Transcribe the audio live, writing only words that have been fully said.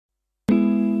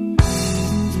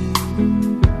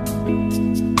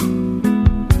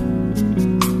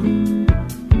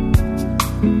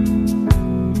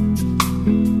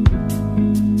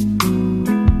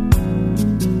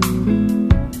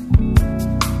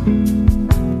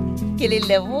ke le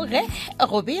leboge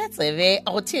go bea tsebe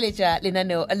go theeletša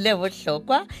lenaneo le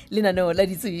bohlokwa lenaneo la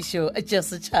ditsebišo tša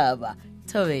setšhaba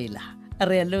thobela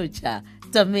re a lotša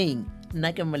tameng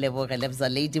nna ke moleboge lebza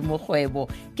lady mokgwebo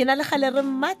ke na le gale re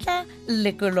mmatla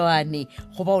lekolwane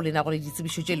go ba o lena gore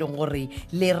ditsebišo tše leng gore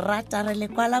le rata re le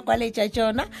kwala-kwaletša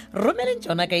tšona romeleng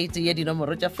tšona ka ete ya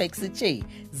dinomoro tša fax tše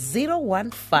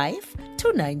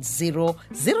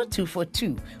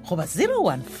 015-290-0242 goba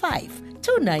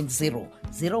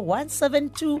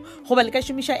 015-290-0172 goba le ka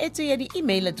šomiša ete ya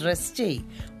di-email address tše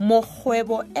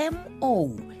mokgwebo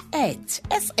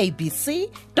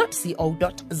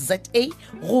mo@sabc.co.za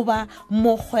goba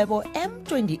mokgwebo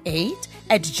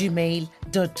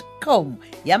m28@gmail.com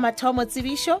ya mathomo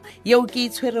tsebišo yeo ke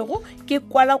itshwerego ke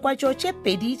kwalakwatšo tše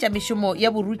pedi tša mešomo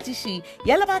ya borutiši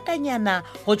ya lebakanyana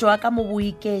go tšwa ka mo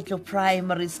boiketlo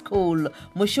primary school.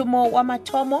 Mošomo wa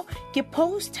mathomo ke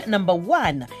post number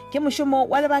 1 ke mošomo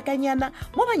wa lebakanyana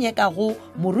mo ba nyakago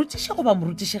morutiši goba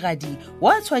morutišigadi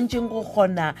wa tshwantšeng go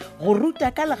kgona go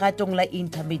ruta ka legatong la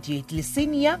intermediate le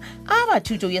senior a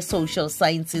bathuto ya social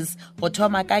sciences go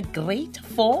thoma ka grade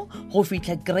 4 go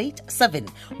fihla grade 7.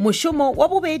 Mošomo wa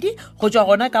bobedi go tšwa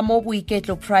gona ka mo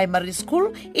boiketlo primary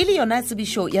school e le yona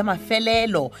tsebišo ya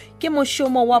mafelelo ke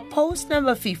mošomo wa post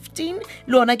number 15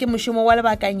 le ona ke mošomo wa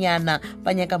lebakanyana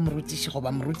ba nyaka morutiši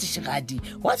goba morutišigadi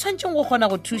wa tshwantšeng go kgona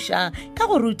go thuša ka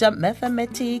go ruta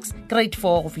mathematics grade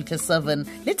 4 go fihla 7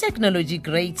 le technology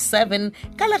grade 7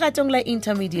 ka legatong la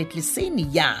intermediate le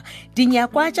senior.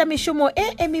 Dinyakwa tša mešomo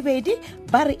e mebedi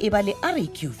ba re e ba le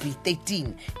RQV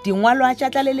 13. Dingwalwa tša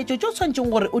tlaleletšo tšo tshwantšeng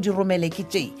gore o di romele ke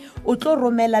tše o tlo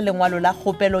romela lengwalo la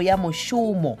kgopelo ya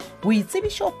mošomo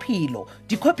boitsebišo phelo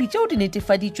dikopi tšeo di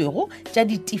netefaditšwego tša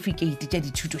ditifikheiti tša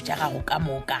dithuto tša gago ka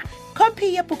moka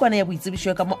kopi ya pukwana ya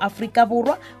boitsebišo ka mo Afrika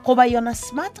Borwa goba yona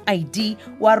smart ID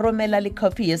wa romela le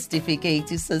kopi ya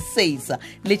certificate se seisa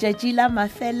letšatši la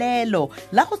mafelelo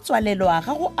la go tswalelwa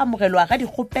ga go amogelwa ga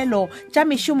dikgopelo tša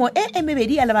mešomo e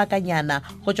mebedi ya lebakanyana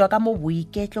go tšwa ka mo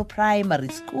boiketlo primary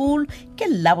school ke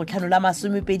la botlhano la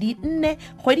 24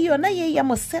 kgwedi yona ye ya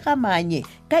mosegamanye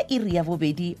ka iri ya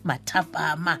bobedi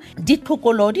mathapama.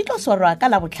 Ditlhokolo di tlo swarwa ka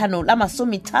la botlhano la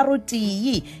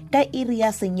 31 ka iri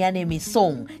ya senyane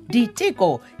mesong.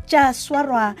 Diteko tša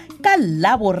swarwa ka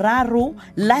laboraro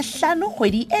la 5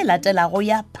 kgwedi e latelago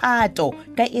ya Phato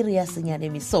ka iri ya senyane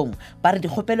mesong. Ba re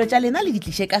dikgopelo tša lena le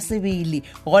ditliše ka sebele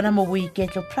gona mo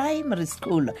boiketlo primary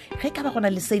school ge ka ba gona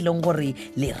le se ileng gore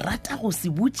le rata go se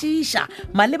botšiša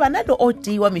malebana le o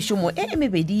tee wa mešomo e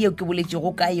mebedi yeo ke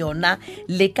boletšego ka yona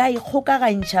le ka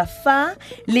ikgokagantšha fa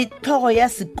le tlhogo ya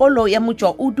sekolo ya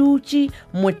motšwa o dutše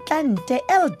Motlante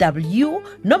LW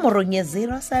nomorong ya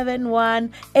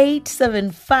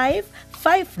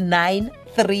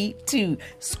 071-875-5932.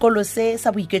 Sekolo se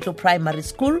sa boiketlo primary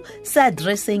school sa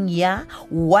addresseng ya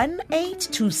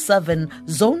 1827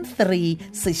 zone 3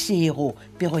 Seshego.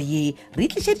 Pero ye re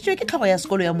tlišeditšwe ke tlhogo ya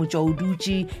sekolo ya motšwa o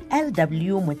dutše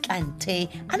LW Motlante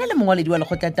a na le mongwaledi wa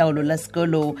lekgotlataulo la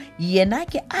sekolo yena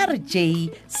ke RJ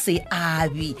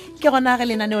Seabi. Ke gona ge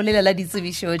lenaneo le la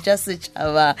ditsebišo tša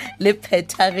setšhaba le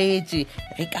phethagetše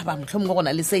ge ka ba mohlomongwe go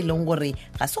na le se e leng gore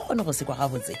ga se kgone go sekwa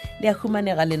gabotse le a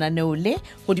humanega lenaneo le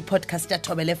go di-podcast tša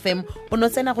Thobel FM o no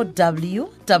tsena go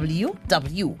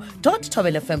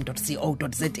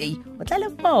www.thobelfm.co.za o tla le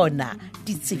bona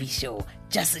ditsebišo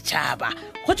tša setšhaba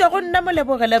go tšwa go nna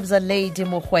moleboge lebza lady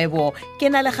mokgwebo ke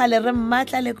na le gale re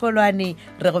mmatla lekolwane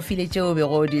re go file tšeo be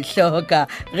go di hloka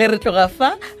ge re tloga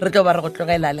fa re tlo ba re go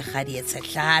tlogela le kgadi e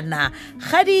tshetlana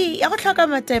kgadi ya go hloka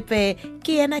matepe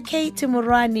ke yena Kate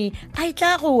Morwane a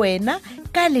itla go wena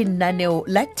ka lenaneo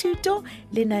la thuto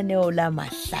lenaneo la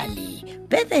mahlale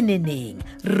bebeneneng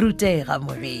rutega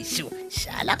mogešo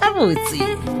šala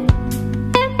gabotse.